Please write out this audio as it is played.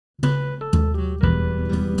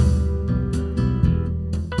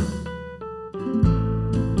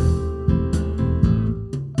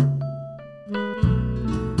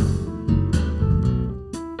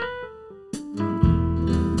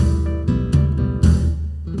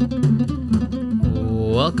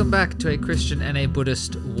Welcome back to A Christian and a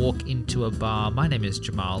Buddhist Walk into a Bar. My name is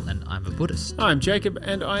Jamal and I'm a Buddhist. I'm Jacob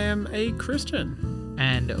and I am a Christian.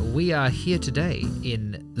 And we are here today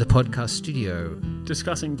in the podcast studio.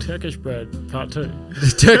 Discussing Turkish bread, part 2.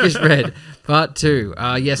 Turkish bread, part 2.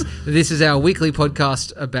 Yes, this is our weekly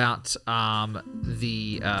podcast about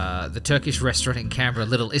the Turkish restaurant in Canberra,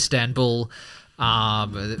 Little Istanbul.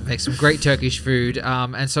 That makes some great Turkish food.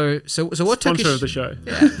 And so what Sponsor Turkish... of the show.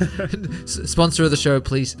 Yeah. Sponsor of the show,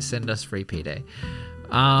 please send us free P-Day.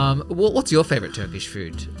 What's your favourite Turkish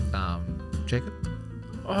food, Jacob?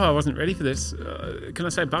 Oh, I wasn't ready for this. Can I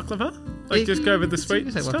say baklava? Like, just go with the sweet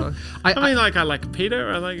stuff? I like pita.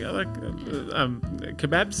 I like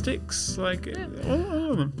kebab sticks. Like,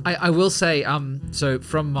 all of them. I will say, so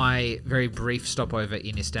from my very brief stopover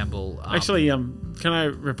in Istanbul... Actually, can I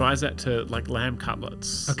revise that to, like, lamb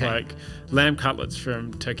cutlets? Okay. Like, lamb cutlets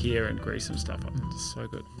from Turkey and Greece and stuff. It's so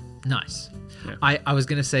good. Nice. Yeah. I was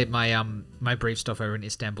going to say my brief stopover in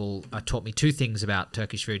Istanbul taught me two things about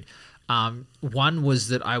Turkish food. One was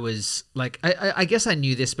that I was like, I guess I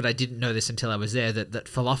knew this, but I didn't know this until I was there, that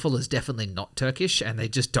falafel is definitely not Turkish and they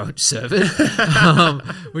just don't serve it,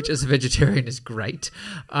 which as a vegetarian is great.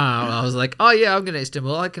 I was like, oh yeah, I'm going to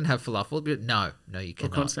Istanbul, I can have falafel, but no, you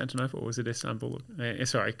cannot. Or Constantinople, was it Istanbul?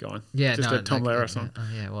 Sorry, go on. Yeah, just a Tom Lehrer song. Oh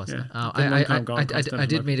yeah, it was. Yeah. I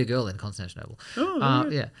did meet a girl in Constantinople. Oh,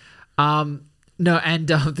 yeah. No, and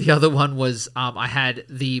the other one was I had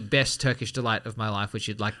the best Turkish delight of my life, which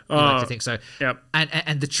you'd like to think so. Yep.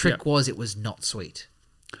 And the trick was it was not sweet.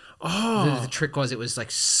 Oh. The trick was it was like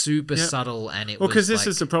super subtle and it was because this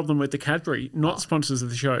is the problem with the Cadbury, not sponsors of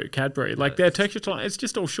the show, Cadbury. Like their Turkish delight, it's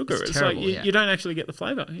just all sugar. It's terrible, like you don't actually get the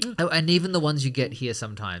flavour. Yeah. Oh, and even the ones you get here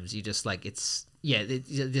sometimes, you just like just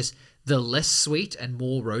the less sweet and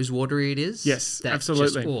more rose watery it is. Yes,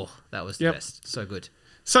 absolutely. That was the best. So good.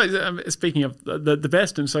 So, speaking of the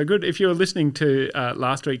best and so good, if you were listening to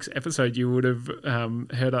last week's episode, you would have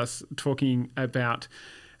heard us talking about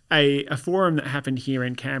a forum that happened here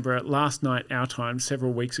in Canberra last night, our time,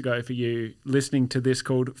 several weeks ago for you listening to this,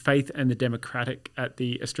 called Faith and the Democratic at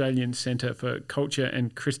the Australian Centre for Culture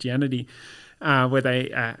and Christianity, where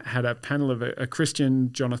they had a panel of a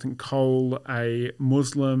Christian, Jonathan Cole, a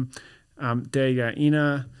Muslim, Deya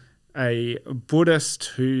Ina, a Buddhist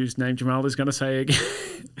whose name Jamal is going to say again,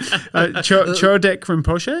 Chodek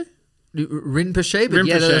Rinpoche? Rinpoche,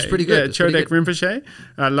 yeah, that's pretty good. Yeah, Chodek Rinpoche,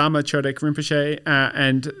 Lama Chodek Rinpoche,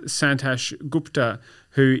 and Santosh Gupta,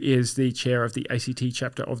 who is the chair of the ACT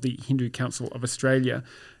chapter of the Hindu Council of Australia.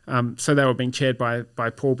 So they were being chaired by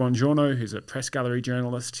Paul Bongiorno, who's a press gallery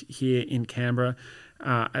journalist here in Canberra,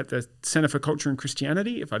 at the Centre for Culture and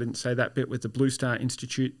Christianity, if I didn't say that bit, with the Blue Star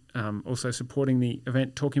Institute, also supporting the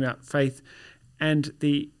event, talking about faith and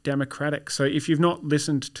the democratic. So if you've not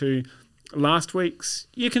listened to last week's,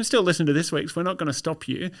 you can still listen to this week's. We're not going to stop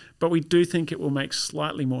you, but we do think it will make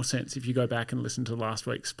slightly more sense if you go back and listen to last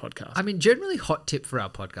week's podcast. I mean, generally hot tip for our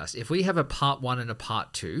podcast, if we have a part 1 and a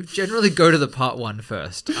part 2, generally go to the part 1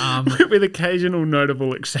 first. With occasional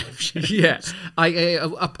notable exceptions. Yeah.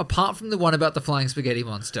 Apart from the one about the flying spaghetti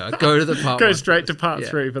monster, go to the part 1. Go straight to part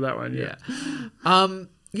 3 for that one, yeah.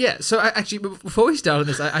 So actually, before we start on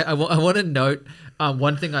this, I want to note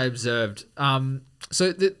one thing I observed.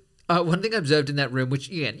 One thing I observed in that room, which,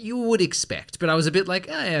 again, you would expect, but I was a bit like,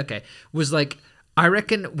 okay, was like, I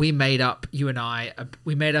reckon you and I,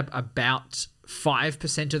 we made up about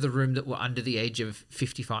 5% of the room that were under the age of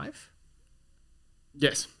 55.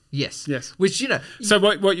 Yes. Which, So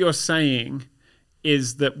what you're saying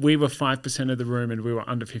is that we were 5% of the room and we were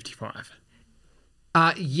under 55.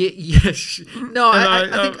 Yes. No,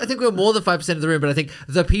 I think we were more than 5% of the room, but I think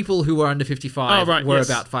the people who were under 55 were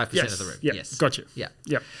about 5% of the room. Yes. Gotcha. Yeah.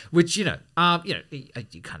 Yep. Which, you kind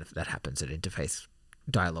of, that happens at interfaith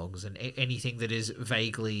dialogues and anything that is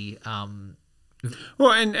vaguely...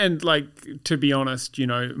 Well, and like, to be honest,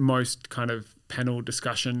 most kind of panel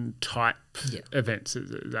discussion type events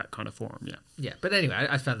is that kind of forum, Yeah, but anyway,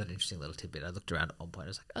 I found that an interesting little tidbit. I looked around at one point, I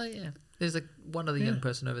was like, oh yeah, there's like one other young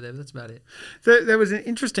person over there, but that's about it. There was an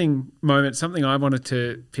interesting moment, something I wanted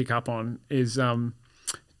to pick up on is Chodek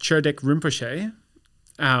Rinpoche,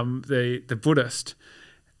 the Buddhist,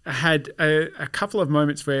 had a couple of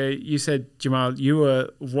moments where you said, Jamal, you were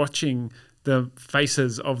watching the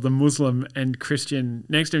faces of the Muslim and Christian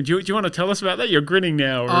next to him. Do you want to tell us about that? You're grinning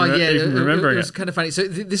now. Remembering it was kind of funny. So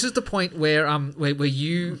this is the point where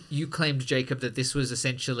you claimed, Jacob, that this was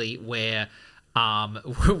essentially where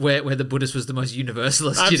the Buddhist was the most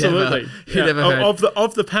universalist Absolutely. you'd ever heard.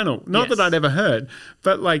 Of the panel. Not that I'd ever heard,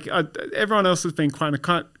 but like everyone else has been quite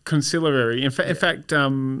conciliary. In fact,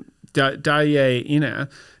 Daye Ina,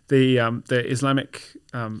 the Islamic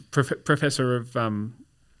professor of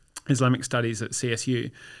Islamic studies at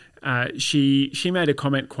CSU, she made a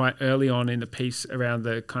comment quite early on in the piece around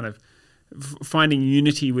the kind of finding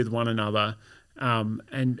unity with one another.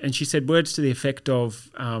 And she said words to the effect of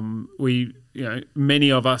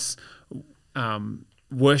many of us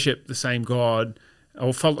worship the same God,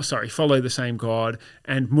 or follow the same God,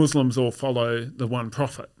 and Muslims all follow the one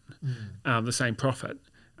prophet, the same prophet.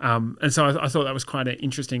 And so I thought that was quite an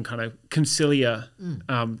interesting kind of conciliar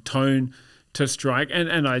tone to strike.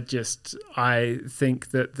 And I think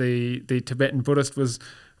that the Tibetan Buddhist was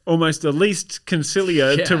almost the least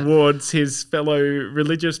conciliar towards his fellow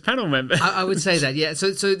religious panel member. I would say that, yeah. So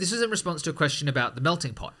this was in response to a question about the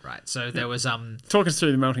melting pot, right? So there was talk us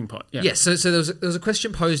through the melting pot. Yeah. Yes. So there was a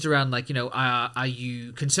question posed around like, are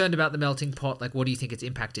you concerned about the melting pot? Like, what do you think its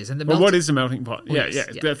impact is? And what is the melting pot?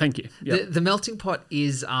 Thank you. Yeah. The melting pot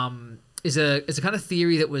is a kind of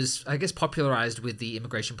theory that was, I guess, popularized with the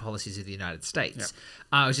immigration policies of the United States.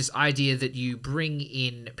 It was this idea that you bring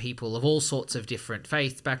in people of all sorts of different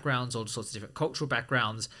faith backgrounds, all sorts of different cultural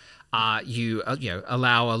backgrounds. You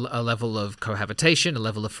allow a level of cohabitation, a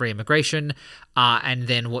level of free immigration, and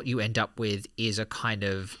then what you end up with is a kind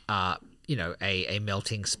of a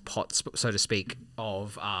melting pot, so to speak,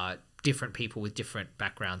 of different people with different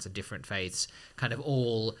backgrounds and different faiths, kind of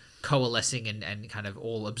all coalescing and kind of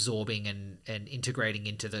all absorbing and integrating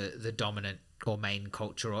into the dominant or main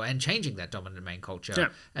culture, and changing that dominant main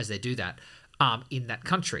culture as they do that in that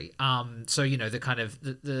country. So the kind of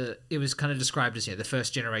it was kind of described as the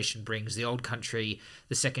first generation brings the old country,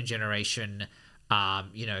 the second generation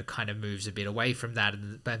kind of moves a bit away from that,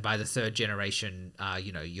 and by the third generation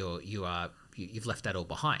you've left that all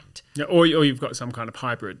behind. Or you've got some kind of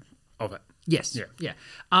hybrid of it. Yes. Yeah.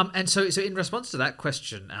 And so in response to that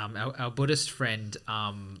question, our Buddhist friend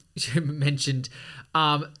mentioned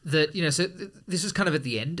that so this was kind of at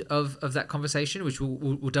the end of that conversation, which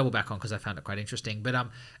we'll double back on because I found it quite interesting. But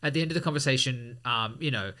at the end of the conversation,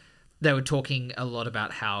 they were talking a lot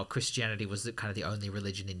about how Christianity was the only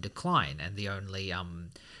religion in decline, and the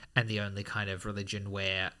only kind of religion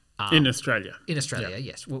where in Australia,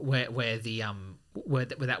 yes, where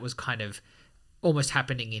that was kind of almost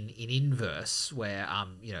happening in inverse, where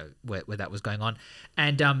that was going on,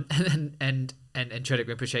 and Chodek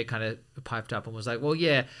Rinpoche kind of piped up and was like, well,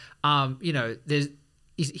 yeah,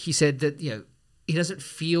 he said that he doesn't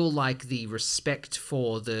feel like the respect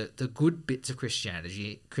for the good bits of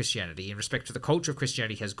Christianity in respect to the culture of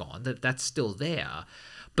Christianity has gone, that's still there.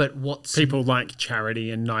 But what's people like charity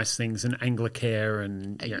and nice things and Anglicare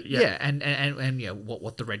and and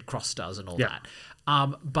what the Red Cross does and all that.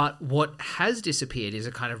 But what has disappeared is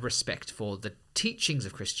a kind of respect for the teachings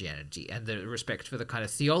of Christianity and the respect for the kind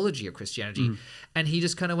of theology of Christianity. And he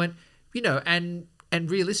just kind of went, and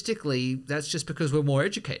realistically, that's just because we're more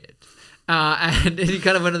educated. And he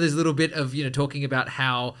kind of went on this little bit of, talking about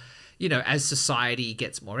how, as society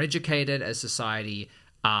gets more educated, as society,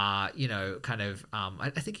 I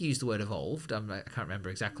think he used the word evolved. I can't remember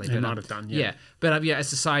exactly. He might have done, yeah. But as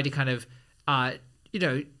society kind of,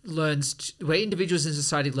 learns where individuals in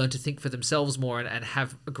society learn to think for themselves more and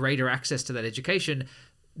have a greater access to that education,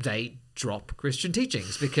 they drop Christian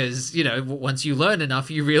teachings because once you learn enough,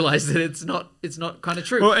 you realize that it's not kind of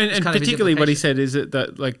true. Well, and particularly what he said is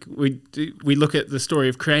that like we look at the story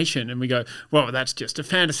of creation and we go, well, that's just a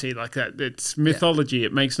fantasy, like that. It's mythology.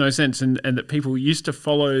 It makes no sense, and that people used to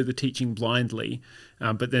follow the teaching blindly,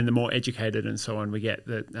 but then the more educated and so on we get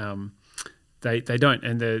that they don't,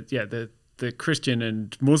 and the Christian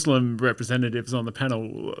and Muslim representatives on the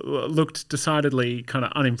panel looked decided kind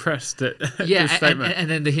of unimpressed at this statement. And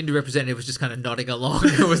then the Hindu representative was just kind of nodding along.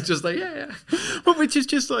 It was just like, yeah. Well, which is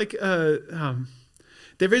just like, there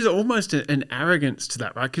is almost an arrogance to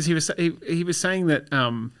that, right? Because he was saying that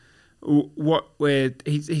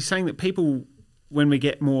he's saying that people, when we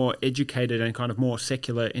get more educated and kind of more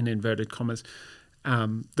secular in inverted commas,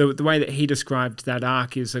 the way that he described that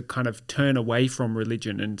arc is a kind of turn away from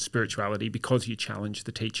religion and spirituality because you challenge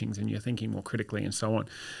the teachings and you're thinking more critically and so on.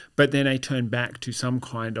 But then a turn back to some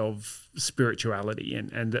kind of spirituality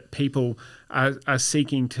and that people are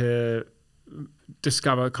seeking to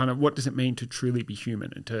discover kind of what does it mean to truly be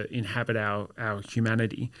human and to inhabit our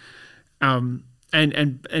humanity.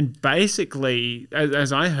 And basically,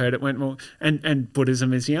 as I heard, it went, well, and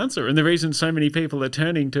Buddhism is the answer. And the reason so many people are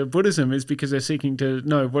turning to Buddhism is because they're seeking to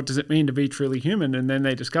know what does it mean to be truly human. And then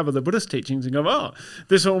they discover the Buddhist teachings and go, oh,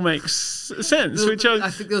 this all makes sense. I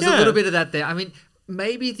think there was a little bit of that there. I mean,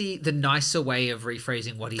 maybe the nicer way of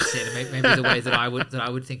rephrasing what he said, and maybe the way that I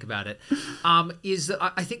would think about it, is that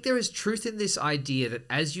I think there is truth in this idea that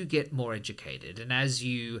as you get more educated and as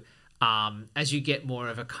you get more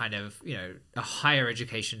of a kind of, you know, a higher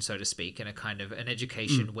education, so to speak, and a kind of an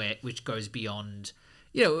education which goes beyond,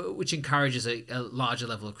 you know, which encourages a larger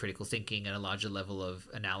level of critical thinking and a larger level of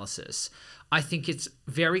analysis, I think it's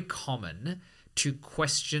very common to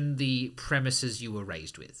question the premises you were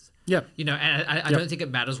raised with. Yeah. You know, and I don't think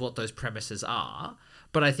it matters what those premises are,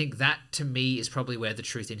 but I think that to me is probably where the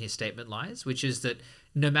truth in his statement lies, which is that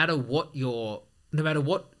no matter what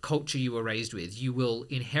culture you were raised with, you will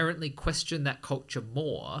inherently question that culture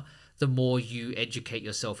more the more you educate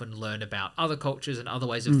yourself and learn about other cultures and other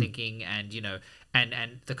ways of thinking, and, you know, and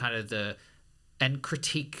the kind of and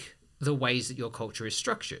critique the ways that your culture is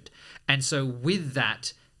structured. And so with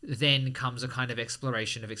that then comes a kind of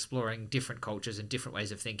exploring different cultures and different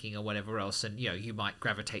ways of thinking or whatever else, and, you know, you might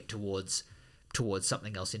gravitate towards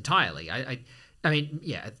something else entirely. I mean,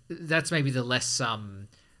 yeah, that's maybe the less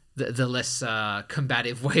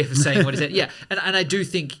combative way of saying what he said. Yeah, and I do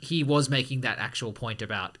think he was making that actual point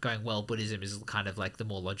about going, well, Buddhism is kind of like the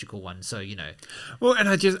more logical one. So, you know. Well, and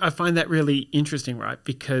I find that really interesting, right?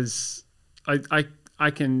 Because I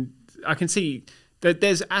can see that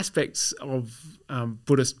there's aspects of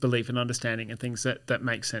Buddhist belief and understanding and things that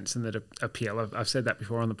make sense and that appeal. I've said that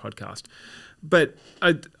before on the podcast. But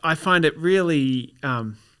I find it really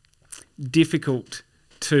difficult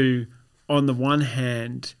to, on the one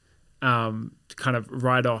hand, kind of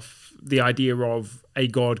write off the idea of a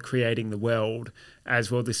God creating the world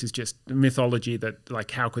as, well, this is just mythology, that,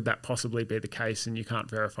 like, how could that possibly be the case, and you can't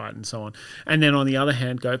verify it and so on. And then on the other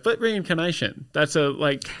hand go, but reincarnation, that's a,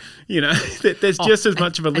 like, you know, there's just as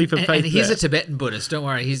much of a leap of faith and he's there. a Tibetan Buddhist, don't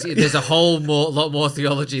worry. There's a lot more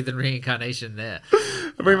theology than reincarnation there.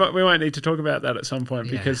 We might need to talk about that at some point,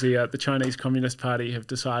 because the Chinese Communist Party have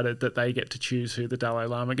decided that they get to choose who the Dalai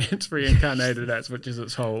Lama gets reincarnated as, which is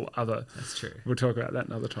its whole other... That's true. We'll talk about that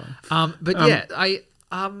another time.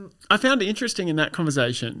 I found it interesting in that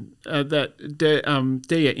conversation that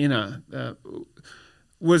Dia Inner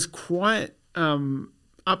was quite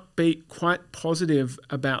upbeat, quite positive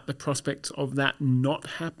about the prospects of that not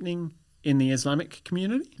happening in the Islamic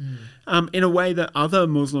community, in a way that other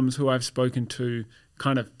Muslims who I've spoken to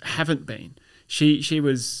kind of haven't been. She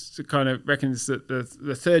was kind of reckons that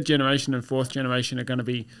the third generation and fourth generation are going to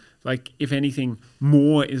be, like, if anything,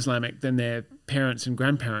 more Islamic than their parents and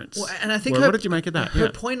grandparents. Well, and I think what did you make of that? Her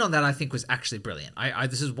point on that, I think, was actually brilliant.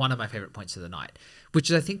 This is one of my favorite points of the night,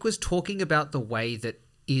 which I think was talking about the way that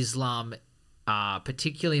Islam,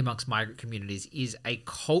 particularly amongst migrant communities, is a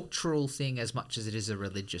cultural thing as much as it is a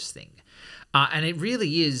religious thing. And it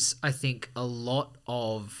really is, I think, a lot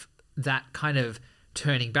of that kind of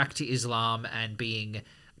turning back to Islam and being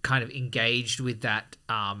kind of engaged with that.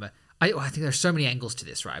 I think there's so many angles to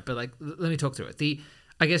this, right? But, like, let me talk through it.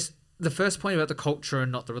 I guess the first point about the culture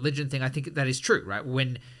and not the religion thing, I think that is true, right?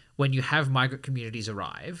 When you have migrant communities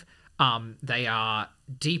arrive, they are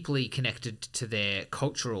deeply connected to their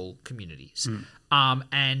cultural communities.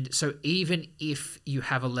 And so even if you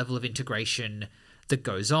have a level of integration that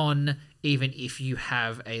goes on, even if you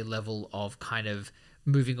have a level of kind of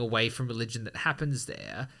moving away from religion that happens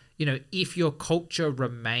there, you know, if your culture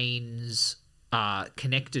remains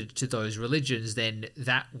connected to those religions, then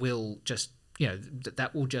that will just, you know,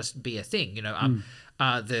 that will just be a thing. You know,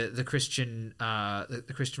 the Christian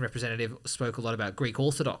representative spoke a lot about Greek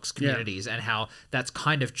Orthodox communities and how that's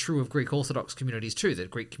kind of true of Greek Orthodox communities too. That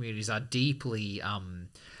Greek communities are deeply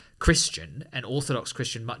Christian and Orthodox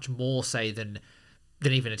Christian, much more, say, than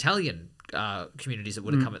even Italian communities that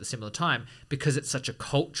would have come at a similar time, because it's such a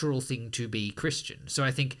cultural thing to be Christian. So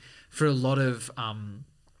I think for a lot of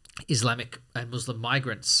Islamic and Muslim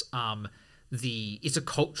migrants, it's a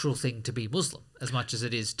cultural thing to be Muslim as much as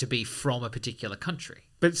it is to be from a particular country.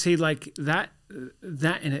 But see, like, that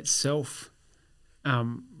in itself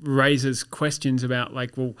raises questions about,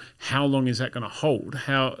 like, well, how long is that going to hold?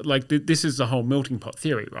 How, like, this is the whole melting pot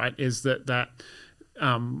theory, right? Is that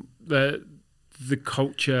the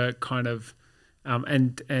culture kind of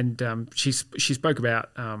she spoke about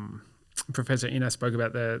Professor Inna spoke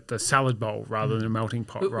about the salad bowl rather than a melting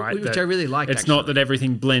pot, right? Which I really like. It's not that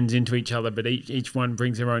everything blends into each other, but each one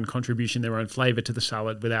brings their own contribution, their own flavour to the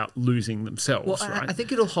salad without losing themselves. Well, right? I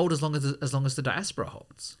think it'll hold as long as the diaspora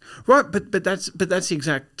holds. Right, but that's the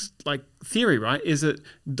exact, like, theory, right? Is it,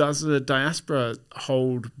 does the diaspora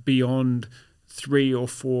hold beyond 3 or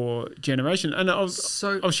 4 generations? And I'll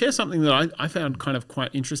share something that I found kind of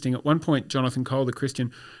quite interesting. At one point, Jonathan Cole, the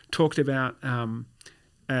Christian, talked about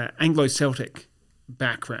Anglo-Celtic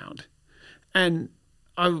background, And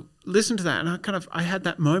I listened to that, and I had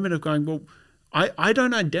that moment of going, well, I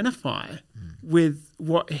don't identify with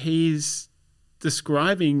what he's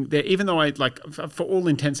describing there, even though for all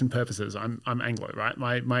intents and purposes, I'm Anglo, right?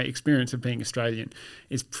 My experience of being Australian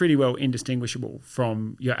is pretty well indistinguishable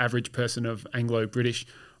from your average person of Anglo-British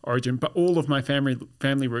origin, but all of my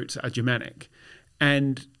family roots are Germanic.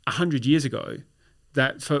 And 100 years ago,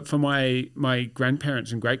 that for my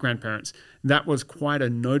grandparents and great-grandparents, that was quite a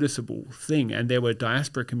noticeable thing. And there were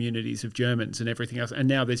diaspora communities of Germans and everything else. And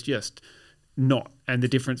now there's just not. And the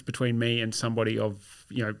difference between me and somebody of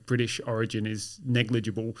British origin is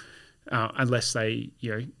negligible, unless they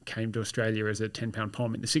came to Australia as a 10-pound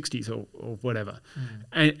pom in the 60s or whatever.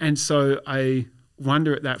 And so I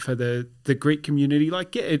wonder at that for the Greek community.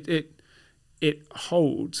 Like, yeah, it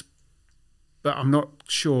holds, but I'm not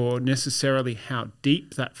sure necessarily how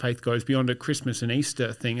deep that faith goes beyond a Christmas and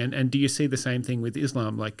Easter thing. And do you see the same thing with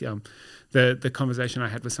Islam? Like the conversation I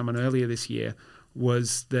had with someone earlier this year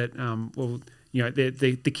was that,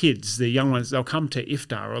 the kids, the young ones, they'll come to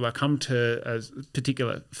iftar or they'll come to a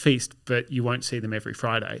particular feast, but you won't see them every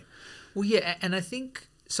Friday. Well, yeah, and I think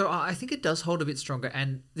it does hold a bit stronger.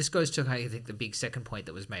 And this goes to, I think, the big second point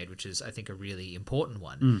that was made, which is, I think, a really important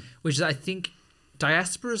one, which is, I think,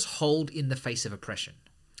 diasporas hold in the face of oppression.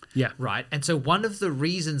 Yeah. Right. And so one of the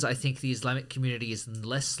reasons I think the Islamic community is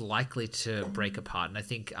less likely to break apart, and I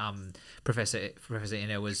think Professor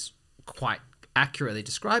Eno was quite accurately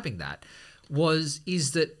describing that,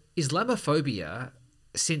 is that Islamophobia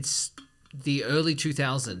since the early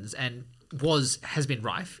 2000s has been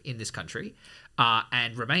rife in this country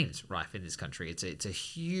and remains rife in this country. It's a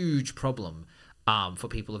huge problem for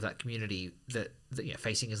people of that community that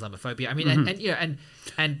facing Islamophobia. I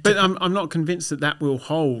mean, but I'm not convinced that will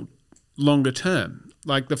hold longer term.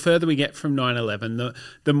 Like, the further we get from 9/11,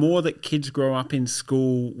 the more that kids grow up in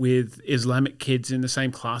school with Islamic kids in the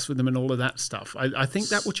same class with them and all of that stuff, I think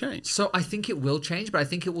that will change. So I think it will change, but I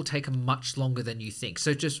think it will take much longer than you think.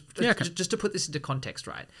 So just to put this into context,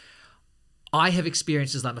 right? I have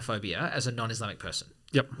experienced Islamophobia as a non-Islamic person.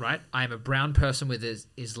 Yep. Right? I am a brown person with an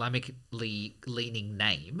Islamically leaning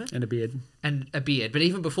name. And a beard. But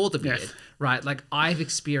even before the beard, yes. Right? Like, I've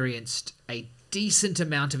experienced a decent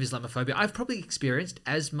amount of Islamophobia. I've probably experienced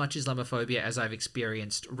as much Islamophobia as I've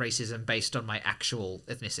experienced racism based on my actual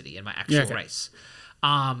ethnicity and my actual race.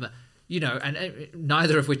 And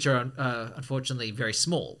neither of which are unfortunately very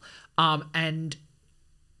small. And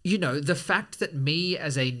the fact that me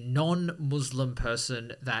as a non-Muslim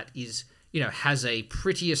person that is, has a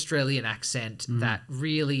pretty Australian accent, that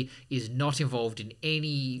really is not involved in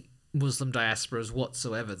any Muslim diasporas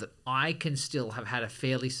whatsoever, that I can still have had a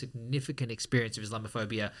fairly significant experience of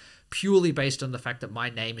Islamophobia purely based on the fact that my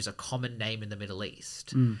name is a common name in the Middle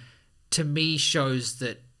East, to me shows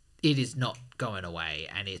that it is not going away.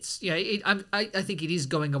 And it's, I think it is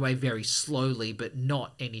going away very slowly, but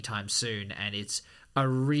not anytime soon. And it's a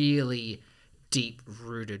really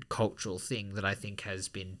deep-rooted cultural thing that I think has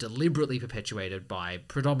been deliberately perpetuated by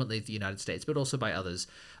predominantly the United States, but also by others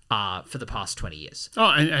for the past 20 years.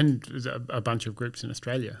 Oh, and a bunch of groups in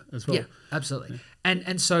Australia as well. Yeah, absolutely.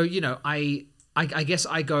 And so, I guess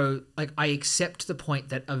I go, like, I accept the point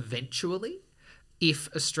that eventually, if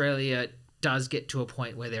Australia does get to a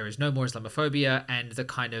point where there is no more Islamophobia and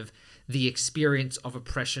the experience of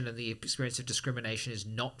oppression and the experience of discrimination is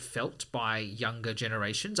not felt by younger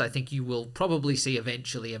generations, I think you will probably see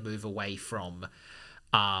eventually a move away from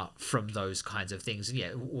those kinds of things.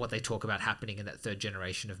 And what they talk about happening in that third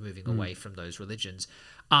generation of moving away from those religions.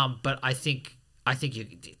 But I think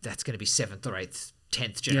that's going to be seventh or eighth,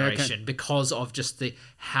 10th generation because of just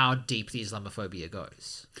how deep the Islamophobia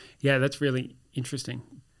goes. Yeah, that's really interesting.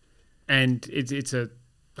 And it's a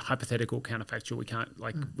hypothetical counterfactual.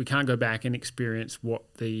 We can't go back and experience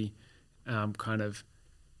what the kind of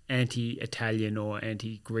anti-Italian or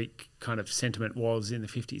anti-Greek kind of sentiment was in the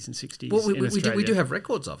 50s and 60s. Well, we do have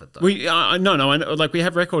records of it, though. We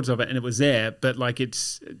have records of it, and it was there. But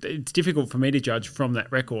it's difficult for me to judge from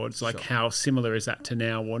that records, how similar is that to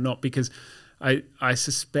now or not, because I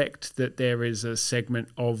suspect that there is a segment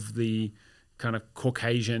of the kind of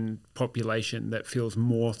Caucasian population that feels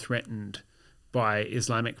more threatened by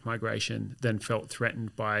Islamic migration than felt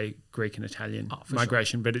threatened by Greek and Italian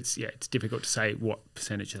migration. Sure. But it's difficult to say what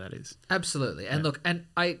percentage of that is. Absolutely. And look, and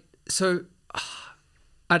I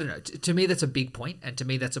I don't know. To me, that's a big point, and to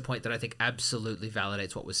me, that's a point that I think absolutely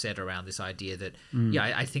validates what was said around this idea that,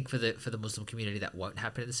 I think for the Muslim community that won't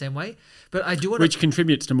happen in the same way. But I do want which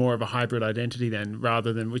contributes to more of a hybrid identity then,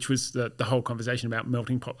 rather than which was the whole conversation about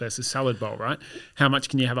melting pot versus salad bowl, right? How much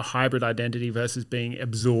can you have a hybrid identity versus being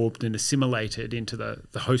absorbed and assimilated into the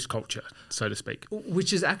host culture, so to speak?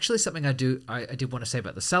 Which is actually something I did want to say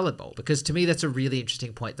about the salad bowl, because to me that's a really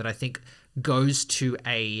interesting point that I think goes to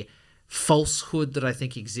a falsehood that I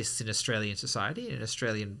think exists in Australian society, in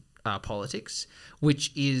Australian politics,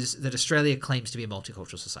 which is that Australia claims to be a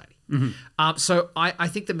multicultural society. So I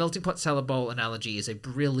think the melting pot salad bowl analogy is a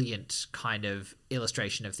brilliant kind of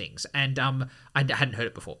illustration of things. And I hadn't heard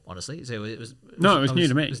it before, honestly. So it was new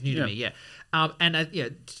to me. It was new to me, yeah.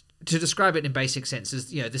 To describe it in basic sense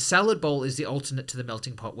is, the salad bowl is the alternate to the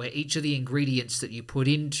melting pot, where each of the ingredients that you put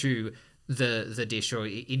into the dish or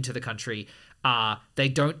into the country, they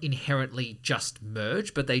don't inherently just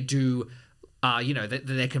merge, but they do,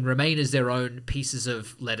 they can remain as their own pieces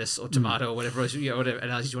of lettuce or tomato or whatever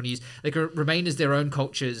analogies you want to use. They can remain as their own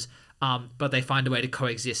cultures, but they find a way to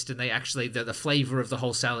coexist, and they actually the flavor of the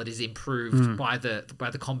whole salad is improved by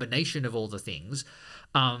the combination of all the things.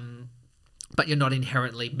 But you're not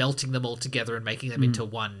inherently melting them all together and making them into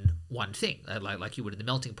one thing, like you would in the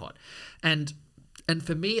melting pot. And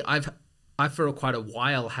for me, I've for quite a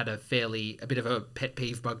while had a bit of a pet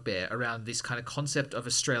peeve bugbear around this kind of concept of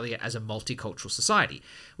Australia as a multicultural society,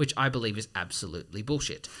 which I believe is absolutely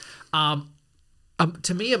bullshit. To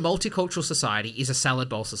me, a multicultural society is a salad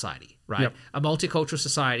bowl society, right? Yep. A multicultural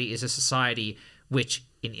society is a society which,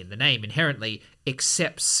 in the name inherently,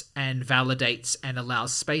 accepts and validates and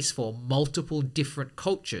allows space for multiple different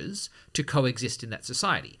cultures to coexist in that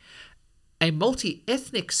society. A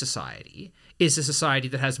multi-ethnic society is a society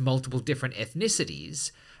that has multiple different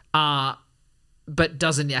ethnicities, but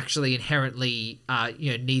doesn't actually inherently,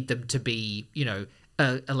 need them to be,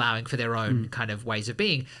 allowing for their own kind of ways of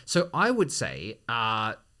being. So I would say,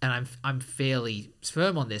 and I'm fairly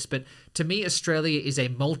firm on this, but to me, Australia is a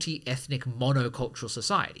multi-ethnic monocultural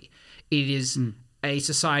society. It is a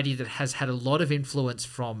society that has had a lot of influence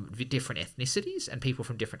from different ethnicities and people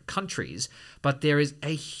from different countries, but there is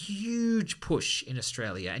a huge push in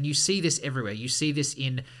Australia, and you see this everywhere. You see this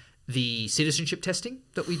in the citizenship testing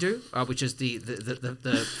that we do, which is the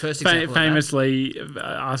first example. Famously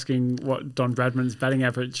asking what Don Bradman's batting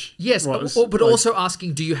average was. But also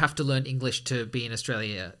asking, do you have to learn English to be in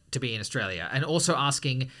Australia? And also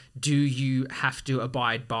asking, do you have to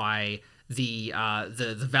abide by the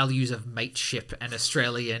values of mateship and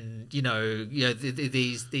Australian,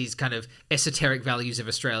 these kind of esoteric values of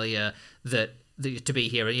Australia that to be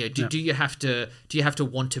here, do you have to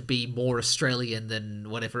want to be more Australian than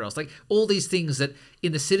whatever else, like all these things that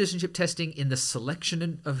in the citizenship testing, in the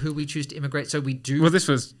selection of who we choose to immigrate, so we do. Well, this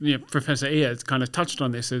was Professor Ear kind of touched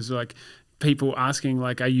on this as like people asking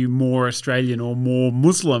like, are you more Australian or more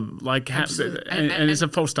Muslim? Like, and it's a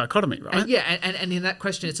false dichotomy, right? And in that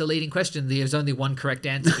question, it's a leading question. There's only one correct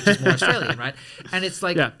answer, which is more Australian, right? And it's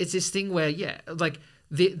like it's this thing where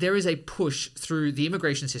there is a push through the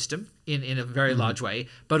immigration system in a very large way,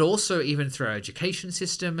 but also even through our education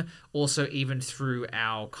system, also even through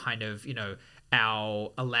our kind of,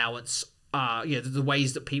 our allowance, the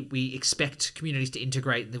ways that we expect communities to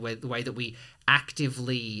integrate, the way that we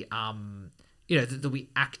actively, that we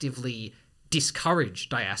actively discourage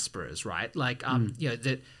diasporas, right? Like,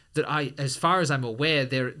 that I, as far as I'm aware,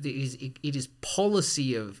 it is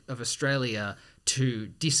policy of Australia to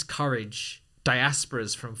discourage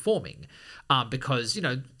diasporas from forming, because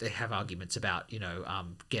they have arguments about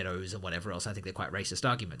ghettos and whatever else. I think they're quite racist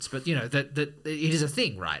arguments, but that it is a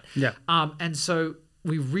thing, right? Yeah. And so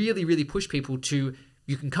we really, really push people to,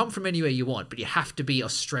 you can come from anywhere you want, but you have to be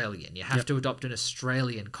Australian. You have to adopt an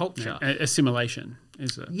Australian culture. Assimilation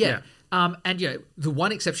is and the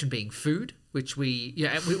one exception being food, which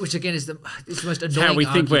which again is the most annoying. How we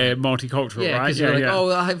think argument. We're multicultural, right? Yeah, like,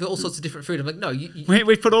 oh, I have all sorts of different food. I'm like, no,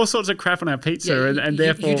 we put all sorts of crap on our pizza, and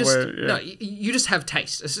therefore you just have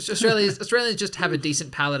taste. Australians just have a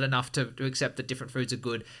decent palate enough to accept that different foods are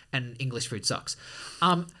good and English food sucks.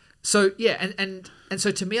 So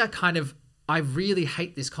to me, I really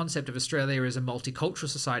hate this concept of Australia as a multicultural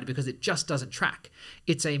society because it just doesn't track.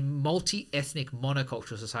 It's a multi-ethnic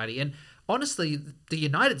monocultural society. And honestly, the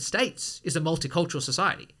United States is a multicultural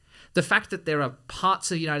society. The fact that there are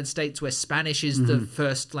parts of the United States where Spanish is the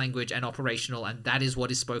first language and operational, and that is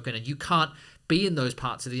what is spoken, and you can't be in those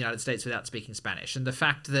parts of the United States without speaking Spanish. And the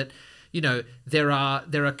fact that there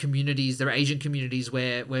are communities, there are Asian communities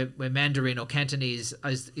where Mandarin or Cantonese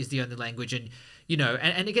is the only language, and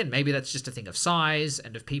and again, maybe that's just a thing of size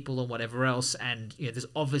and of people and whatever else. And, there's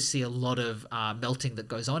obviously a lot of melting that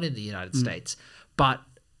goes on in the United States. But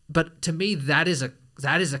to me, that is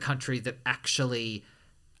a country that actually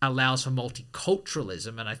allows for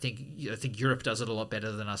multiculturalism, and I think Europe does it a lot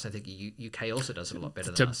better than us. I think UK also does it a lot better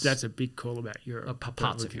than us. That's a big call about Europe.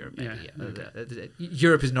 Parts of Europe, maybe. Yeah. Okay.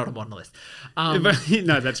 Europe is not a monolith.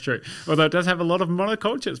 No, that's true. Although it does have a lot of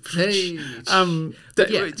monocultures.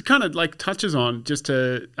 It kind of like touches on, just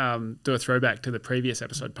to do a throwback to the previous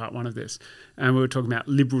episode, part one of this, and we were talking about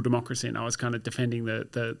liberal democracy, and I was kind of defending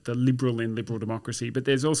the liberal in liberal democracy. But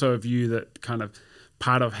there's also a view that kind of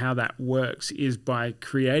part of how that works is by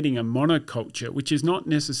creating a monoculture, which is not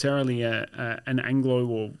necessarily an Anglo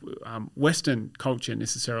or Western culture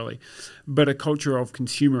necessarily, but a culture of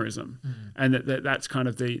consumerism. And that's kind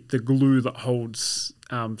of the glue that holds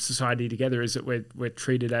society together, is that we're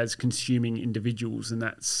treated as consuming individuals, and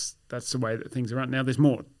that's the way that things are run. Now, there's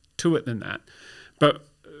more to it than that, but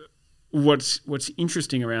what's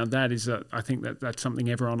interesting around that is that I think that's something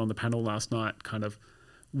everyone on the panel last night kind of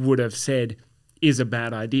would have said is a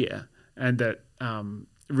bad idea, and that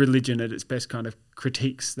religion at its best kind of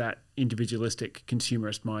critiques that individualistic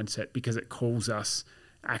consumerist mindset, because it calls us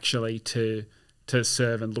actually to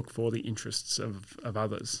serve and look for the interests of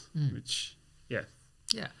others, which I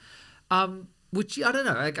don't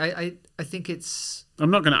know. I think it's. I'm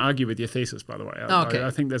not going to argue with your thesis, by the way. I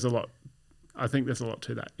think there's a lot. I think there's a lot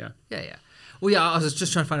to that. Yeah. Well, I was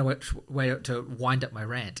just trying to find a way to wind up my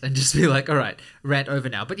rant and just be like, all right, rant over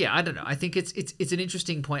now. But I don't know. I think it's an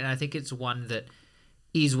interesting point, and I think it's one that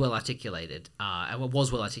is well articulated, and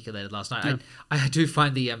was well articulated last night. Yeah. I do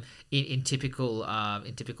find the in typical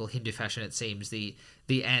Hindu fashion, it seems the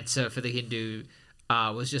answer for the Hindu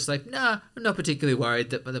was just like, nah, I'm not particularly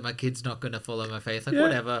worried that my kid's not going to follow my faith. Like,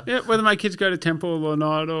 whatever. Yeah, whether my kids go to temple or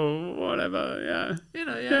not or whatever,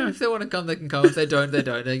 If they want to come, they can come. If they don't, they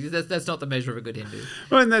don't. That's not the measure of a good Hindu.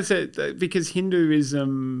 Well, and that's it, because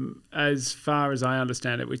Hinduism, as far as I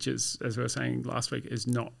understand it, which is, as we were saying last week, is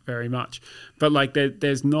not very much. But like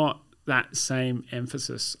there's not that same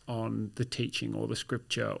emphasis on the teaching or the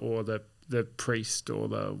scripture or the priest or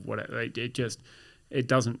the whatever. It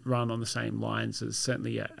doesn't run on the same lines as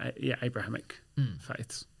certainly Abrahamic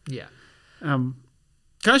faiths. Yeah. Can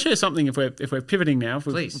I share something if we're pivoting now?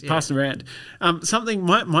 Please. Past the rant. Something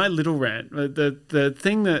my little rant. The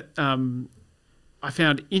thing that I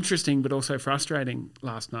found interesting but also frustrating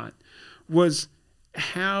last night was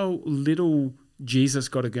how little Jesus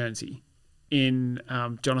got a Guernsey in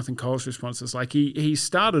Jonathan Cole's responses. Like he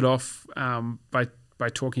started off by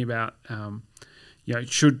talking about.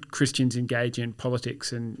 Should Christians engage in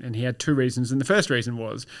politics? And he had two reasons. And the first reason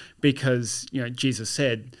was because, Jesus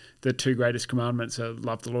said the two greatest commandments are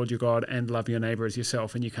love the Lord your God and love your neighbour as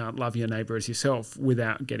yourself. And you can't love your neighbour as yourself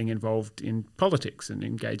without getting involved in politics and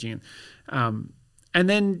engaging in. And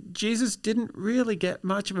then Jesus didn't really get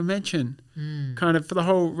much of a mention kind of for the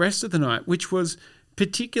whole rest of the night, which was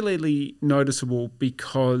particularly noticeable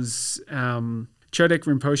because... Chodek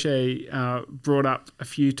Rinpoche brought up a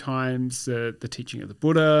few times the teaching of the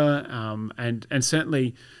Buddha, and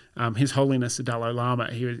certainly His Holiness the Dalai Lama.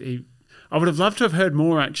 I would have loved to have heard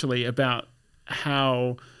more actually about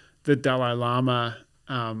how the Dalai Lama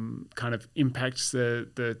kind of impacts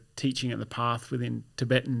the teaching and the path within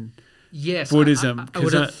Tibetan Buddhism.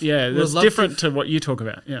 That's different to what you talk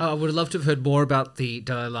about. Yeah. I would have loved to have heard more about the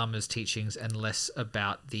Dalai Lama's teachings and less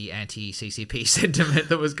about the anti-CCP sentiment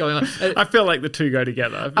that was going on. I feel like the two go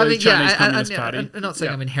together. Chinese Party. I'm not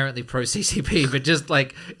saying I'm inherently pro-CCP, but just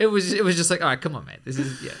like it was just like, all right, come on, mate. This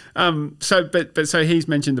is So he's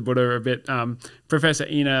mentioned the Buddha a bit. Professor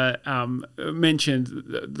Ina mentioned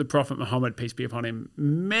the Prophet Muhammad, peace be upon him,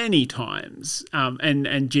 many times,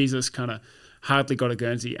 and Jesus kind of hardly got a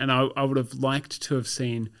Guernsey, and I would have liked to have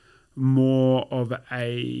seen more of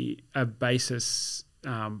a basis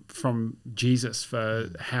from Jesus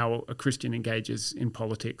for how a Christian engages in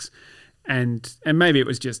politics, and maybe it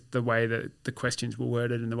was just the way that the questions were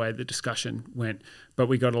worded and the way the discussion went, but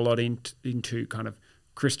we got a lot into kind of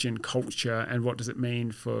Christian culture and what does it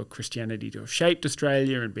mean for Christianity to have shaped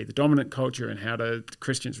Australia and be the dominant culture, and how do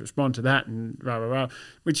Christians respond to that, and rah, rah, rah,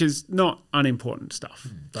 which is not unimportant stuff.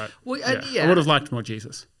 But I would have liked more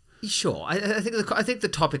Jesus. Sure. I think the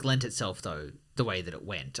topic lent itself, though, the way that it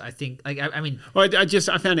went. I think, I mean... Well,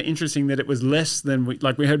 I found it interesting that it was less than...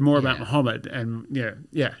 we heard more about Muhammad, and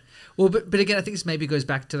yeah. Well, but again, I think this maybe goes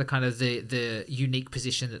back to the kind of the unique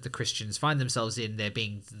position that the Christians find themselves in, there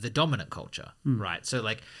being the dominant culture, right? So,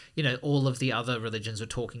 all of the other religions are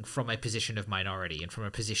talking from a position of minority and from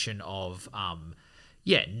a position of,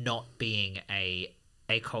 not being a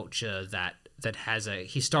culture that that has a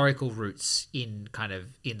historical roots in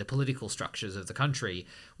the political structures of the country,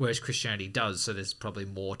 whereas Christianity does. So there's probably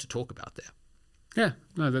more to talk about there. Yeah,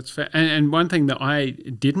 no, that's fair. And one thing that I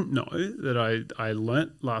didn't know that I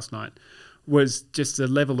learnt last night was just the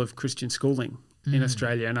level of Christian schooling in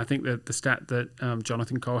Australia. And I think that the stat that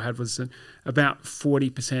Jonathan Cole had was that about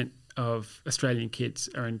 40% of Australian kids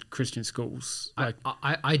are in Christian schools.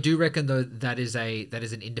 I do reckon though that is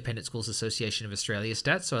an Independent Schools Association of Australia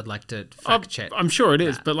stat. So I'd like to fact check. I'm sure it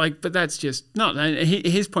is, but that's just not.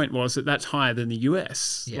 His point was that that's higher than the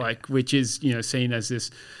US, which is seen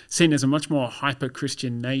as a much more hyper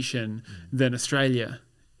Christian nation than Australia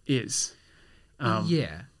is.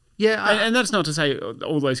 And that's not to say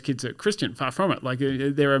all those kids are Christian. Far from it. Like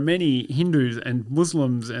there are many Hindus and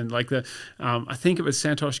Muslims, and I think it was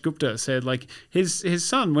Santosh Gupta said like his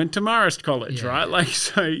son went to Marist College, right?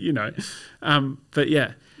 But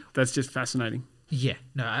yeah, that's just fascinating. Yeah,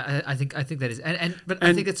 no, I think that is, but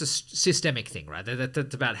I think it's a systemic thing, right?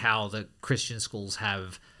 That's about how the Christian schools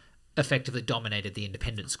have effectively dominated the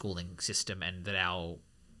independent schooling system, and that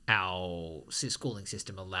our schooling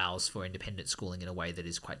system allows for independent schooling in a way that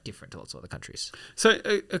is quite different to lots of other countries. So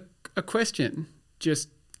a question, just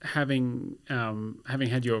having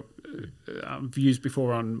had your views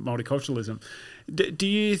before on multiculturalism, do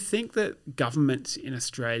you think that governments in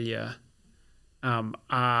Australia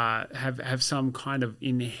have some kind of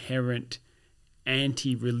inherent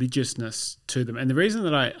anti-religiousness to them? And the reason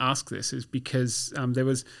that I ask this is because there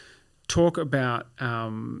was talk about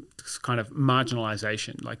kind of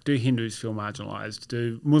marginalisation. Like, do Hindus feel marginalised?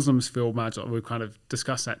 Do Muslims feel marginalised? We've kind of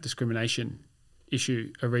discussed that discrimination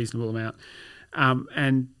issue a reasonable amount.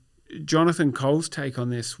 And Jonathan Cole's take on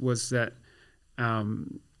this was that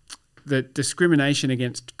the discrimination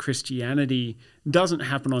against Christianity doesn't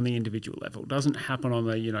happen on the individual level, doesn't happen on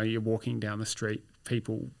the, you're walking down the street,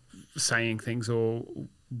 people saying things or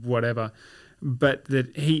whatever, but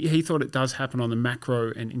that he thought it does happen on the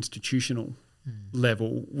macro and institutional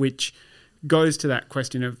level, which goes to that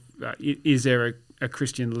question of is there a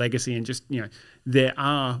Christian legacy? And just, there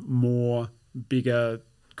are more bigger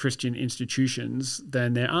Christian institutions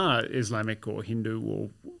than there are Islamic or Hindu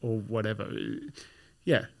or whatever.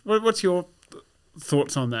 Yeah. What's your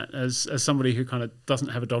thoughts on that as somebody who kind of doesn't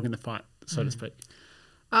have a dog in the fight, so to speak?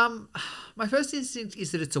 My first instinct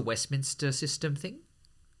is that it's a Westminster system thing.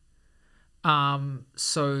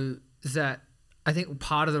 So that I think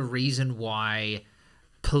part of the reason why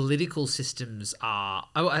political systems are,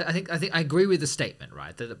 I think I agree with the statement,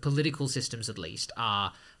 right? That the political systems, at least,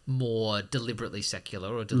 are more deliberately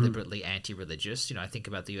secular or deliberately anti-religious. I think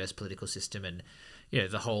about the US political system and,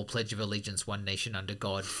 the whole Pledge of Allegiance, one nation under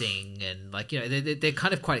God thing. And they're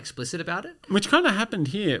kind of quite explicit about it. Which kind of happened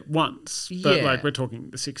here once, but we're talking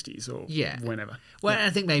the 60s or whenever. Well, and I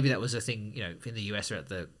think maybe that was a thing, in the US about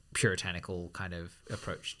the puritanical kind of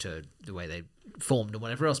approach to the way they formed and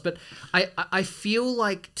whatever else. But I feel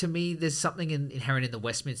like, to me, there's something inherent in the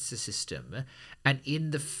Westminster system and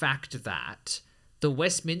in the fact that the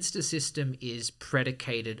Westminster system is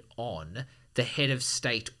predicated on the head of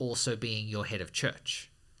state also being your head of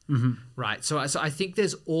church, right? So I think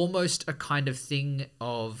there's almost a kind of thing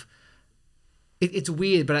of, it's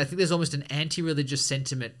weird, but I think there's almost an anti-religious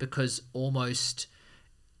sentiment because almost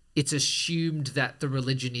it's assumed that the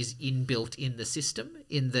religion is inbuilt in the system,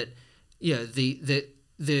 in that,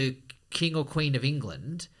 the King or Queen of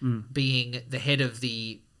England being the head of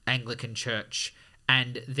the Anglican Church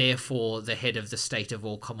and therefore the head of the state of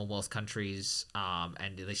all Commonwealth countries,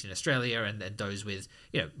 and at least in Australia, and those with,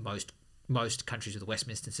 most countries with the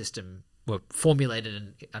Westminster system were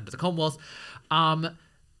formulated under the Commonwealth.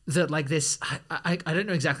 That like this, I don't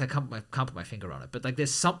know exactly, I can't put my finger on it, but like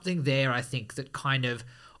there's something there, I think, that kind of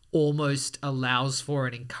almost allows for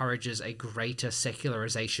and encourages a greater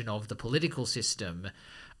secularization of the political system.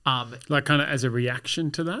 Like kind of as a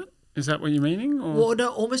reaction to that? Is that what you're meaning? Or? Well, no,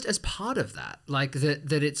 almost as part of that. Like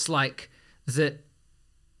that it's like that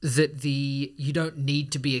you don't need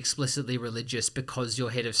to be explicitly religious because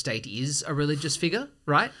your head of state is a religious figure,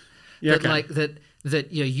 right? Yeah, that like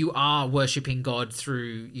that you are worshipping God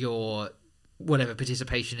through your whatever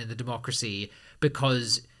participation in the democracy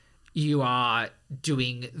because you are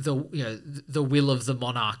doing the will of the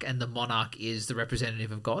monarch, and the monarch is the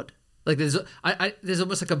representative of God. Like there's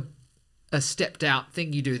almost like a stepped out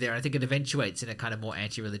thing you do there. I think it eventuates in a kind of more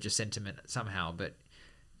anti-religious sentiment somehow, but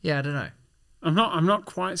yeah, I don't know. I'm not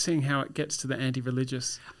quite seeing how it gets to the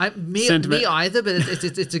anti-religious me either, but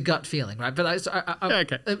it's a gut feeling, right? But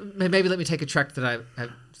okay. Maybe let me take a track that I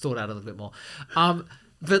have thought out a little bit more.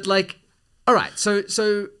 But like, all right, so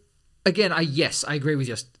again, I agree with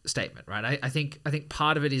your statement, right? I think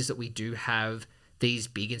part of it is that we do have these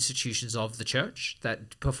big institutions of the church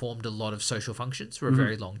that performed a lot of social functions for a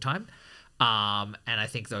very long time, and I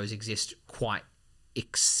think those exist quite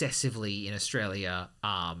excessively in Australia.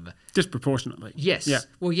 Disproportionately. Yes. Yeah.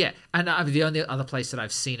 Well, yeah, and the only other place that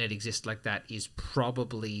I've seen it exist like that is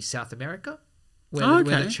probably South America, where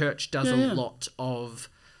the church does a lot of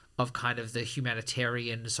kind of the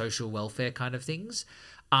humanitarian social welfare kind of things.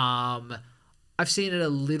 I've seen it a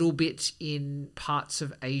little bit in parts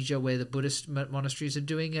of Asia where the Buddhist monasteries are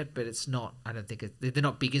doing it, but it's not, I don't think they're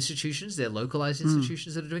not big institutions, they're localized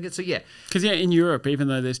institutions that are doing it. So, yeah. Because, in Europe, even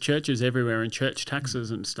though there's churches everywhere and church taxes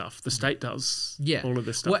and stuff, the state does all of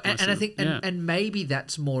this stuff. Well, and I think, and maybe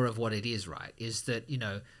that's more of what it is, right? Is that,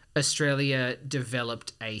 Australia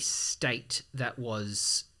developed a state that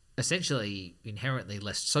was essentially inherently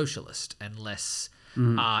less socialist and less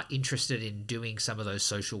interested in doing some of those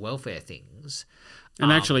social welfare things.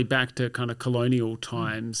 And actually, back to kind of colonial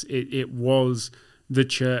times, it was the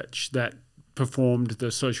church that performed the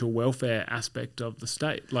social welfare aspect of the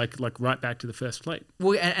state, like right back to the First Fleet.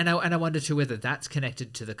 Well, and I wonder too whether that's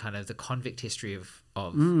connected to the kind of the convict history of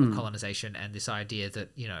colonization and this idea that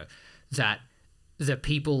that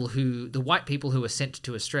the white people who were sent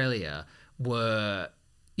to Australia were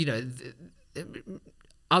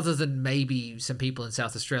other than maybe some people in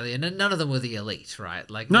South Australia, and none of them were the elite, right?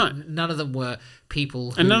 Like, none of them were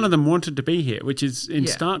people who... And none of them wanted to be here, which is in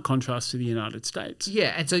stark contrast to the United States.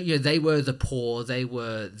 Yeah, and so, they were the poor, they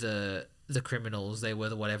were the criminals, they were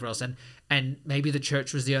the whatever else, and maybe the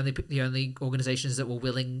church was the only organizations that were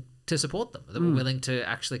willing to support them, that were willing to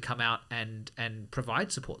actually come out and provide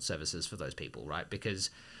support services for those people, right? Because...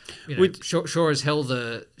 sure as hell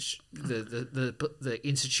the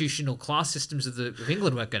institutional class systems of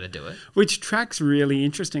England weren't going to do it. Which tracks really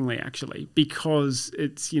interestingly, actually, because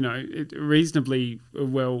it's reasonably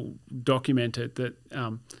well documented that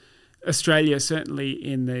Australia, certainly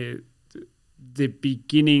in the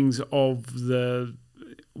beginnings of the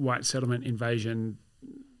white settlement invasion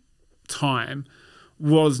time,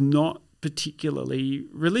 was not particularly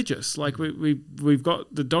religious. Like we've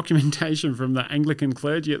got the documentation from the Anglican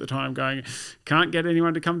clergy at the time going, can't get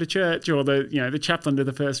anyone to come to church, or the chaplain to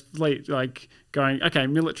the First Fleet like going, okay,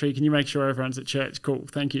 military, can you make sure everyone's at church? Cool,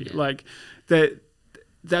 thank you. Yeah. Like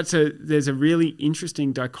there's a really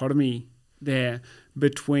interesting dichotomy there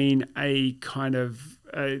between a kind of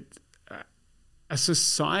a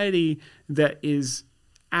society that is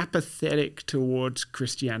apathetic towards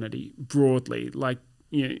Christianity broadly, like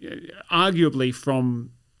arguably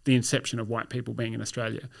from the inception of white people being in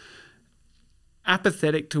Australia,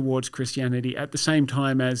 apathetic towards Christianity at the same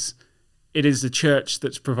time as it is the church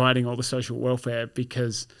that's providing all the social welfare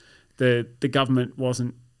because the government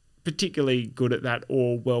wasn't particularly good at that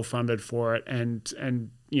or well funded for it, and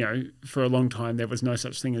for a long time there was no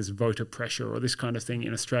such thing as voter pressure or this kind of thing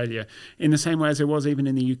in Australia, in the same way as there was even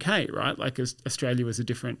in the UK, right? Like Australia was a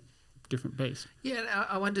different beast. Yeah, and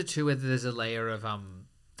I wonder too whether there's a layer of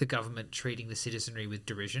the government treating the citizenry with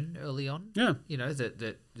derision early on. Yeah,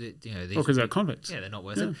 because they're convicts. Yeah, they're not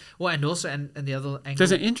worth it. Well, and also and the other angle.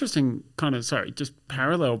 There's an interesting kind of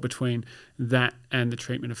parallel between that and the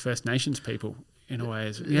treatment of First Nations people in a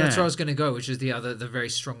way. That's where I was going to go, which is the very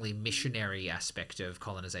strongly missionary aspect of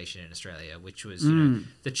colonization in Australia, which was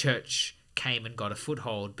the church came and got a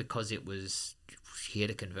foothold because it was here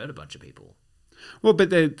to convert a bunch of people. Well, but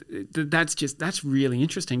that's really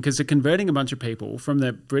interesting because the converting a bunch of people from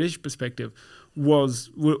the British perspective were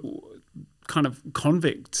kind of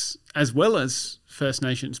convicts as well as First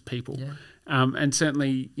Nations people, and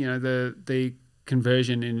certainly the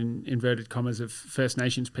conversion in inverted commas of First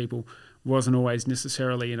Nations people wasn't always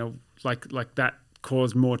necessarily like that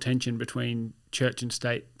caused more tension between church and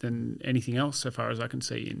state than anything else, so far as I can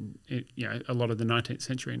see in a lot of the 19th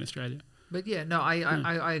century in Australia. But yeah, no,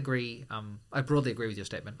 I agree. I broadly agree with your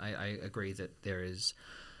statement. I agree that there is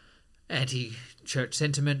anti-church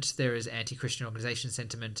sentiment, there is anti-Christian organisation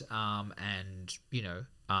sentiment, and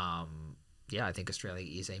I think Australia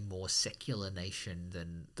is a more secular nation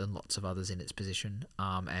than lots of others in its position.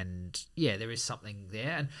 And yeah, there is something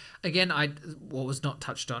there. And again, what was not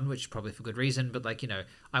touched on, which probably for good reason, but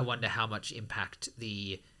I wonder how much impact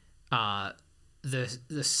the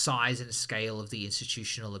size and scale of the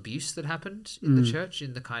institutional abuse that happened in the church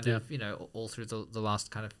in the kind of all through the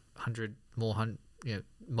last kind of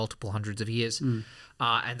multiple hundreds of years, and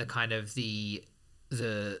the kind of the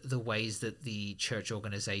ways that the church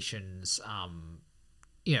organizations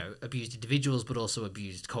abused individuals, but also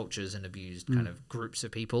abused cultures and abused kind of groups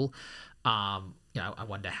of people. I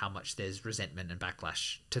wonder how much there's resentment and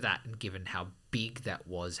backlash to that, and given how big that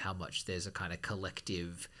was, how much there's a kind of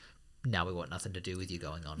collective, now we want nothing to do with you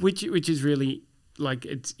going on. Which is really, like,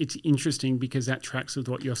 it's interesting because that tracks with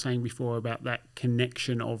what you're saying before about that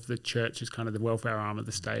connection of the church as kind of the welfare arm of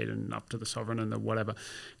the state and up to the sovereign and the whatever.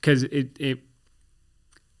 Because it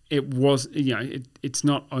was, it's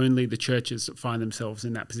not only the churches that find themselves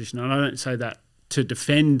in that position. And I don't say that to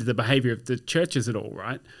defend the behaviour of the churches at all,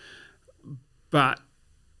 right? But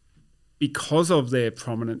because of their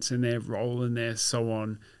prominence and their role and their so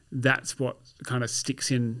on, that's what kind of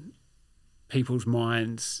sticks in people's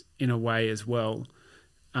minds in a way as well.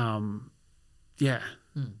 We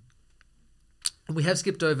have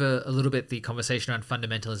skipped over a little bit the conversation around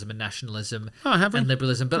fundamentalism and nationalism have we? and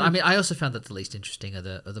liberalism, but I mean, I also found that the least interesting are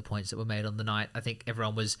the points that were made on the night. I think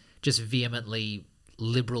everyone was just vehemently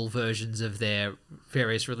liberal versions of their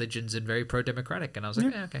various religions and very pro-democratic, and I was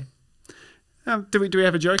like, okay. Do we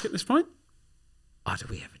have a joke at this point? Oh, do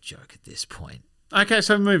we have a joke at this point? Okay,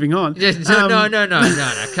 so moving on. No,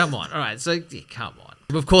 come on. All right, so come on.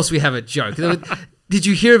 Of course we have a joke. Did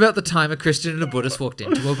you hear about the time a Christian and a Buddhist walked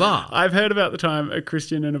into a bar? I've heard about the time a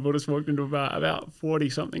Christian and a Buddhist walked into a bar about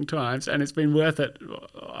 40-something times, and it's been worth it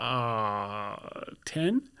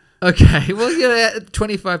 10? Okay, well,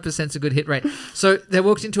 25% is a good hit rate. So they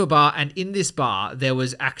walked into a bar, and in this bar, there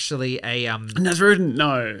was actually a... Nasrudin,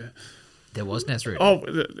 no. There was Nasrudin. Oh,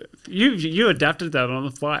 you adapted that on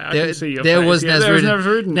the fly. I can see your there face. Was Nasrudin. There was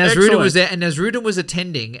Nasrudin. Nasrudin was there, and Nasrudin was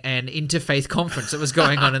attending an interfaith conference that was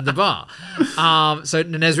going on in the bar. So Nasrudin was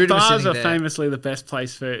sitting there. Bars are famously the best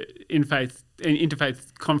place for interfaith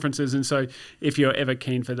conferences, and so if you're ever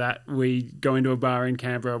keen for that, we go into a bar in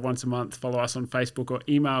Canberra once a month. Follow us on Facebook or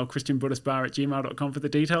email christianbuddhistbar@gmail.com for the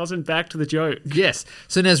details. And back to the joke. Yes.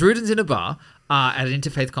 So Nasrudin's in a bar at an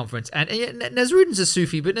interfaith conference, and Nasrudin's a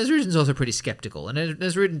Sufi, but Nasrudin's also pretty skeptical, and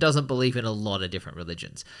Nasrudin doesn't believe in a lot of different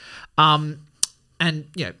religions. And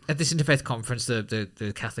at this interfaith conference,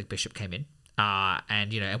 the Catholic bishop came in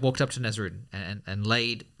and walked up to Nasrudin and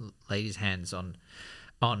laid his hands on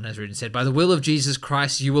Nasrudin and said, "By the will of Jesus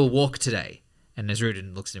Christ, you will walk today." And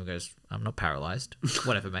Nasrudin looks at him and goes, "I'm not paralyzed."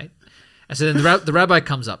 Whatever, mate. And so then the rabbi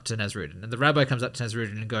comes up to Nasrudin, and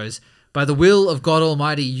goes, "By the will of God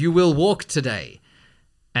Almighty, you will walk today."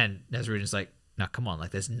 And Nasrudin's like, "No, come on,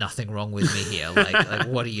 like there's nothing wrong with me here. Like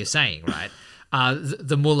what are you saying, right?"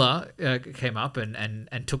 The mullah came up and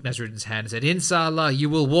took Nasrudin's hand and said, "Inshallah, you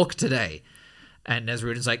will walk today." And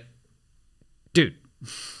Nasrudin's like, "Dude,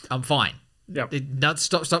 I'm fine. Yep.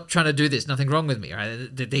 Stop trying to do this. Nothing wrong with me." Right?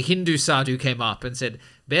 The Hindu sadhu came up and said,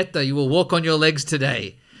 "Beta, you will walk on your legs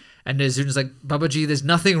today." And Nasrudin's like, "Babaji, there's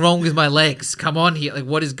nothing wrong with my legs. Come on here. Like,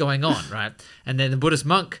 what is going on?" Right? And then the Buddhist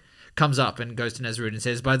monk comes up and goes to Nasrudin and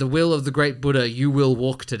says, "By the will of the great Buddha, you will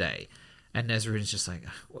walk today." And Nasrudin's just like,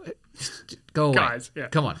 "Go away. Guys,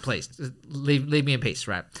 Come on, please. Leave me in peace."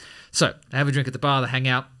 Right? So they have a drink at the bar, they hang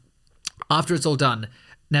out. After it's all done,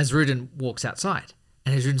 Nasrudin walks outside.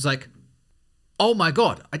 And Nasrudin's like, "Oh my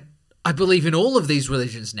God, I believe in all of these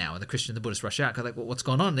religions now." And the Christian and the Buddhist rush out. They're like, "Well, what's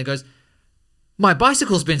going on?" And he goes, "My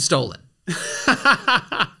bicycle's been stolen."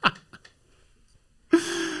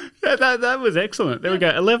 That was excellent. There we go,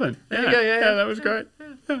 11. There you go, yeah, that was great.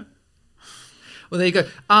 Yeah. Well, there you go.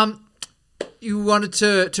 You wanted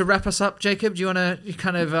to wrap us up, Jacob? Do you want to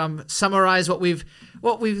kind of summarize what we've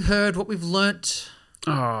heard, what we've learnt?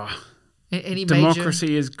 Any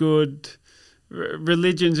democracy is good.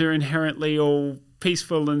 Religions are inherently all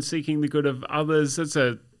peaceful and seeking the good of others. It's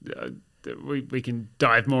we can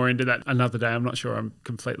dive more into that another day. I'm not sure I'm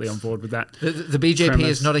completely on board with that. The BJP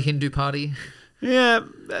premise. Is not a Hindu party. Yeah,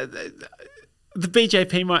 the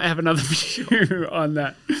BJP might have another view on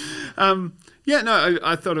that.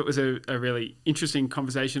 I thought it was a really interesting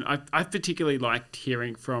conversation. I particularly liked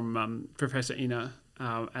hearing from Professor Ina,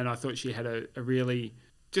 and I thought she had a really,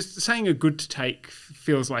 just saying a good take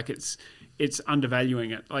feels like it's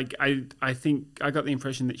undervaluing it. Like I think I got the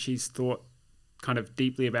impression that she's thought kind of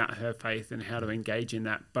deeply about her faith and how to engage in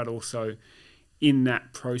that, but also in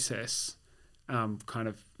that process kind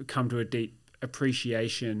of come to a deep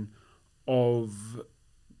appreciation of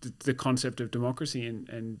the concept of democracy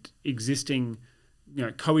and existing,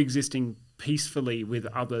 coexisting peacefully with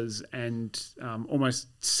others and almost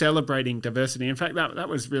celebrating diversity. In fact, that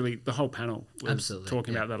was really, the whole panel was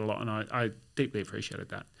talking about that a lot, and I deeply appreciated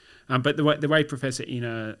that. But the way Professor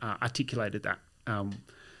Ina articulated that,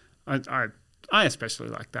 I especially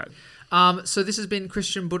like that. So this has been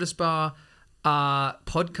Christian Buddhist Bar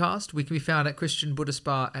podcast. We can be found at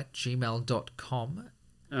christianbuddhistbar@gmail.com.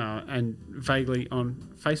 and vaguely on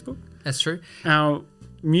Facebook. That's true. Our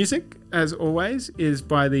music, as always, is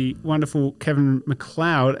by the wonderful Kevin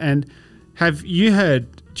MacLeod. And have you heard,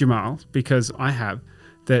 Jamal, because I have,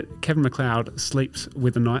 that Kevin MacLeod sleeps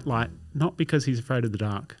with a nightlight, not because he's afraid of the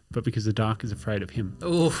dark, but because the dark is afraid of him.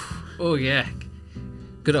 Oh yeah.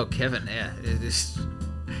 Good old Kevin, yeah.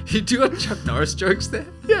 You do got Chuck Norris jokes there?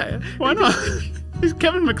 Yeah, why not? He's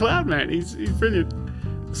Kevin MacLeod, man. He's brilliant.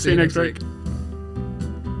 See you next week.